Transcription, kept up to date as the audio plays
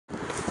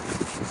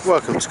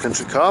Welcome to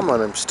Country Car, my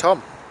name's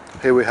Tom.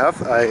 Here we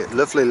have a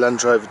lovely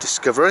Land Rover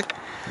Discovery.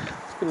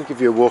 I'm going to give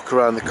you a walk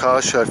around the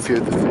car, show a few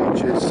of the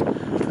features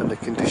and the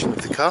condition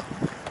of the car.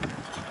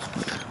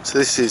 So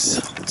this is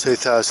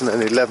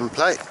 2011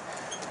 plate.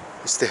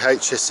 It's the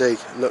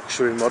HSE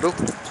luxury model.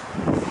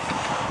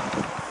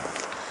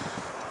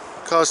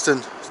 Car's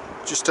done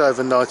just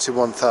over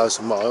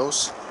 91,000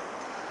 miles.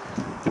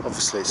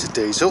 Obviously it's a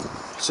diesel,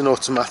 it's an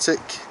automatic.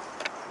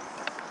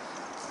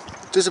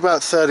 Does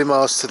about 30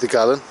 miles to the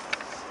gallon.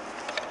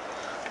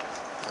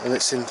 And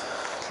it's in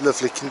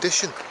lovely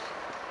condition.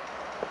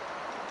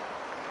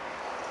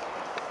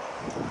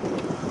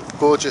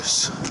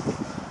 Gorgeous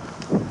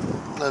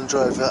Land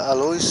Rover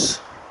alloys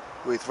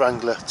with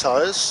Wrangler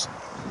tyres,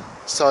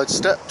 side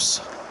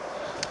steps.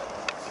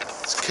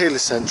 It's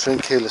keyless entry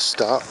and keyless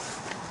start.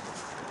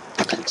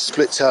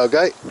 Split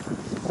tailgate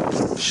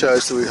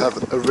shows that we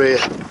have a rear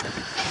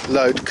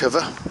load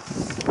cover.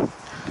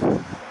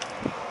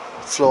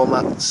 Floor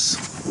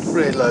mats,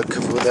 rear load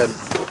cover will then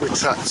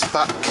retract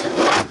back,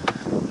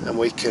 and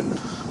we can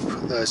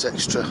put those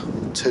extra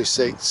 2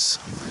 seats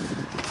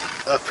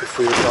up if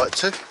we would like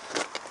to.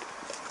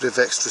 Bit of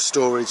extra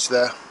storage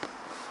there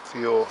for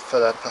your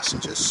fellow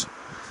passengers.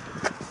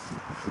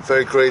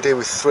 Very greedy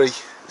with 3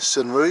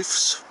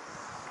 sunroofs.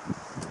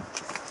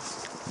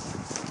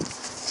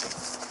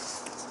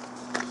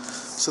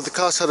 So the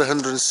car's had a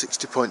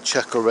 160-point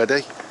check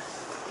already.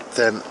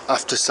 Then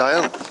after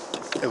sale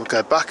it will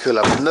go back,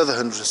 it'll have another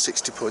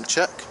 160-point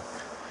check.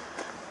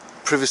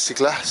 Privacy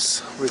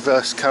glass,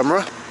 reverse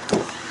camera.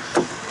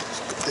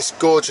 This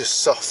gorgeous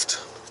soft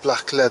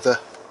black leather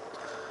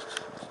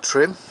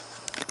trim.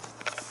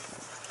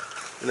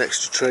 An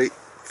extra treat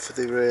for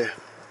the rear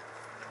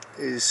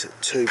is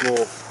 2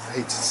 more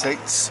heated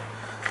seats.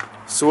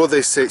 So all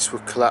these seats will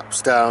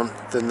collapse down,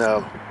 then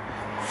they'll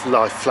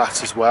lie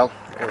flat as well,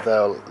 or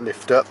they'll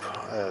lift up.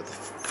 The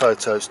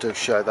photos do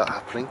show that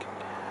happening.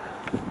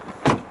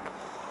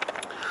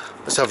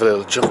 Let's have a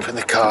little jump in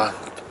the car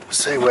and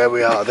see where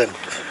we are then.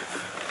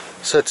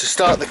 So to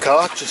start the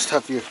car, just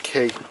have your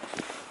key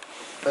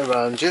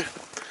around you,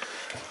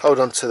 hold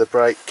on to the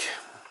brake,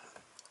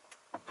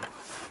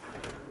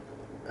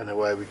 and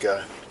away we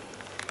go.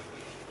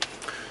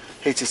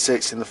 Heated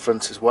seats in the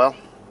front as well,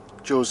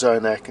 dual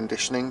zone air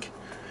conditioning,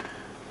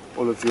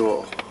 all of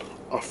your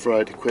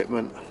off-road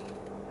equipment.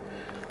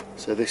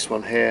 So this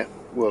one here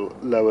will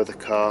lower the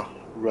car,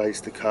 raise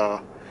the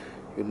car,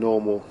 your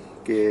normal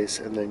gears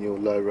and then your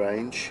low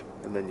range,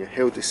 and then your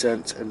hill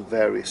descent and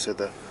various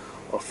other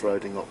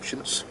off-roading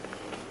options.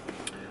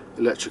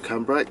 Electric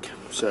handbrake,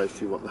 so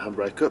if you want the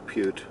handbrake up,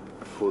 you'd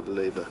pull the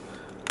lever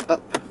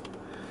up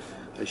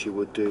as you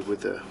would do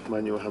with a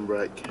manual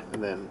handbrake,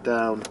 and then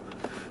down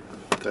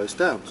goes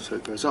down, so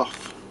it goes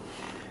off.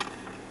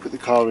 Put the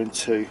car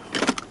into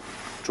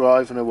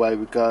drive and away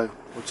we go.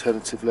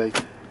 Alternatively,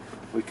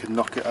 we can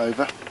knock it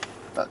over.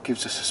 That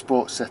gives us a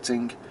sport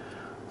setting,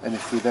 and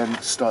if we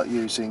then start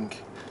using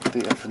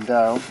the up and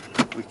down,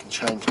 we can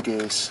change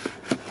gears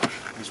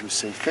as we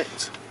see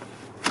fit.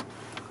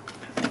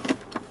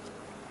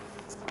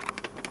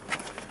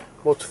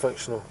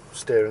 Multifunctional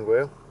steering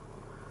wheel,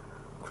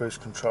 cruise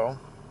control,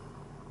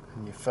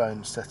 and your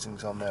phone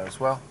settings on there as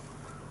well.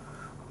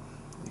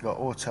 You've got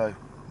auto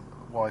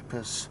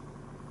wipers,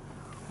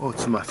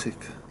 automatic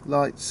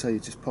lights, so you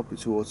just pop it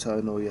to auto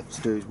and all you have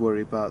to do is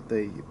worry about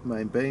the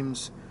main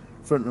beams.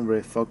 Front and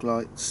rear fog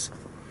lights.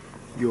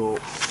 Your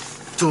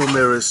door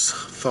mirrors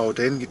fold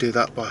in. You do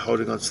that by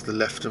holding onto the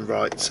left and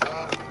right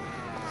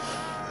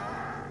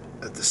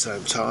at the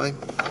same time.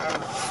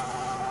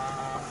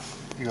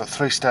 You've got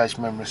 3-stage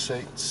memory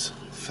seats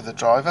for the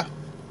driver,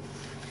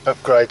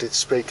 upgraded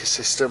speaker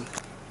system,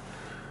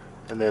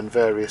 and then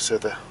various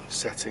other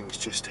settings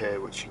just here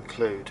which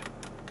include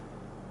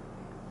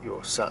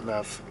your sat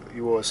nav.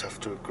 You always have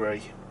to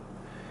agree,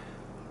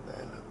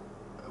 then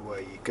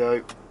away you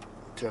go.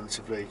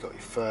 Alternatively, you've got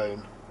your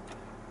phone,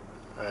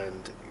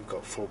 and you've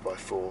got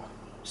 4x4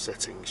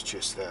 settings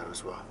just there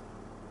as well.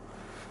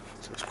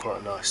 So it's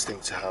quite a nice thing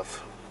to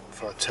have.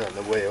 If I turn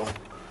the wheel,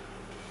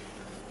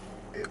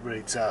 it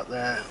reads out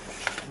there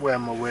where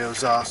my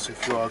wheels are, so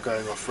if you are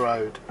going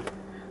off-road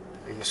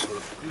and you sort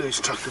of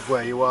lose track of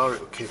where you are, it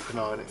will keep an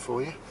eye on it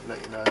for you and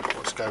let you know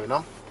what's going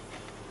on.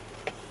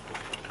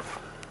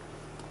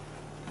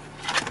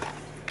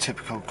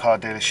 Typical car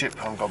dealership,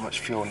 haven't got much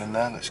fuel in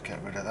there, let's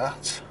get rid of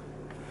that.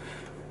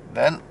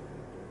 Then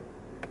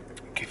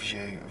it gives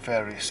you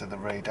various other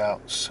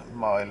readouts,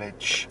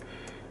 mileage,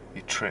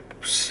 your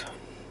trips,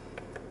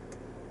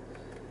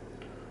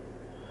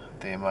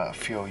 the amount of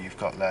fuel you've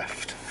got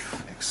left,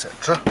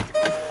 etc.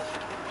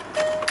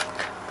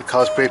 The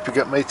car's beeping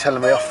at me,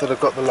 telling me off that I've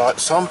got the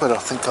lights on, but I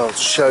think I'll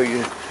show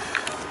you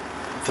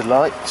the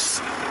lights.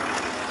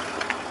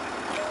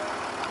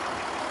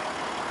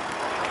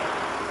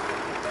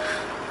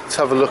 Let's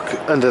have a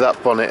look under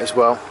that bonnet as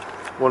well.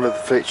 One of the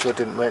features I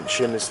didn't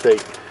mention is the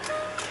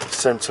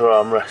centre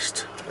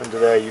armrest. Under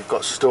there you've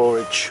got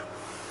storage,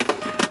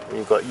 and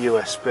you've got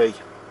USB,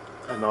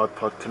 an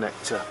iPod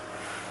connector,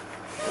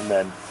 and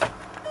then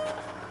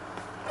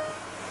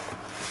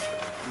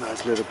And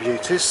those little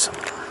beauties.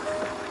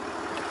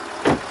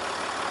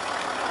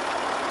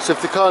 So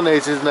if the car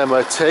needs an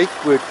MOT,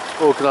 we'd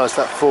organise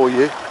that for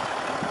you.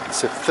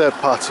 It's a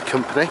third-party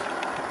company.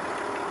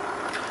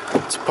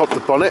 To pop the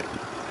bonnet,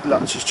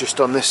 latch is just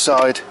on this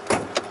side,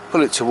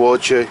 pull it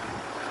towards you,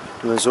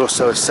 and there's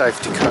also a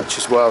safety catch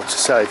as well to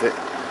save it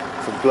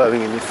from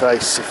blowing in your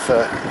face if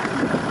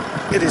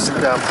it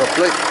isn't down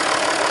properly.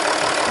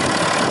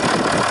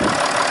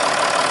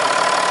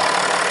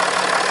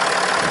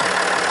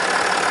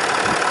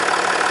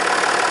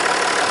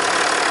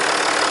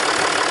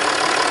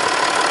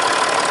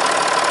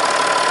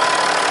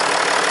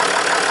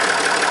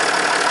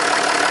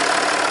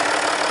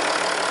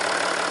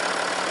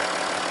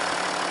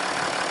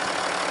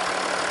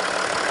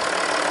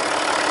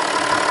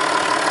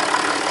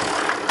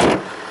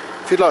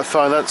 If you'd like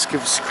finance,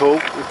 give us a call. We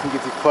can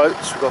give you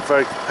quotes. We've got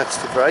very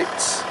competitive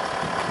rates.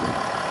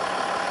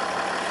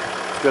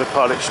 If you've got a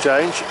part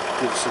exchange,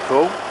 give us a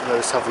call. Let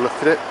us have a look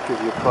at it.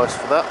 Give you a price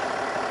for that.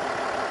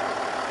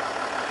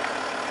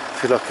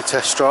 If you'd like a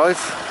test drive,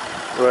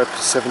 we're open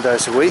 7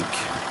 days a week.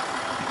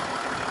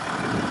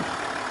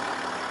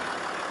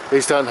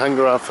 These don't hang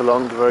around for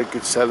long. They're very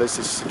good sellers.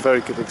 This is a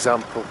very good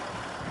example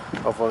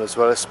of one as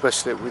well,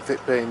 especially with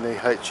it being the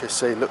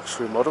HSE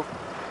luxury model.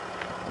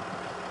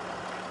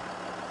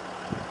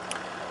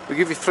 We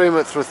give you 3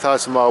 months or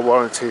 1,000 mile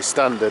warranty as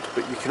standard,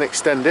 but you can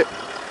extend it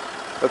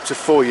up to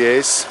 4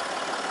 years.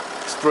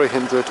 It's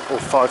 £300 or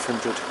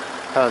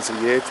 £500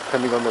 a year,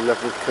 depending on the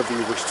level of cover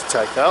you wish to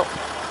take out.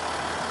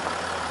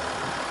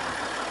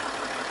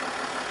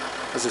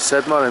 As I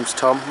said, my name's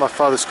Tom. My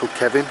father's called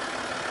Kevin.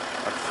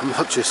 I'm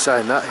not just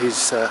saying that,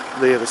 he's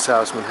Lee, the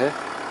salesman here.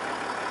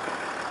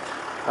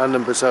 Our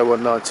number's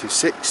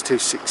 01926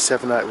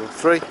 267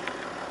 813.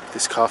 If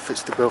this car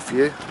fits the bill for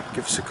you,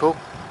 give us a call.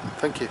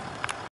 Thank you.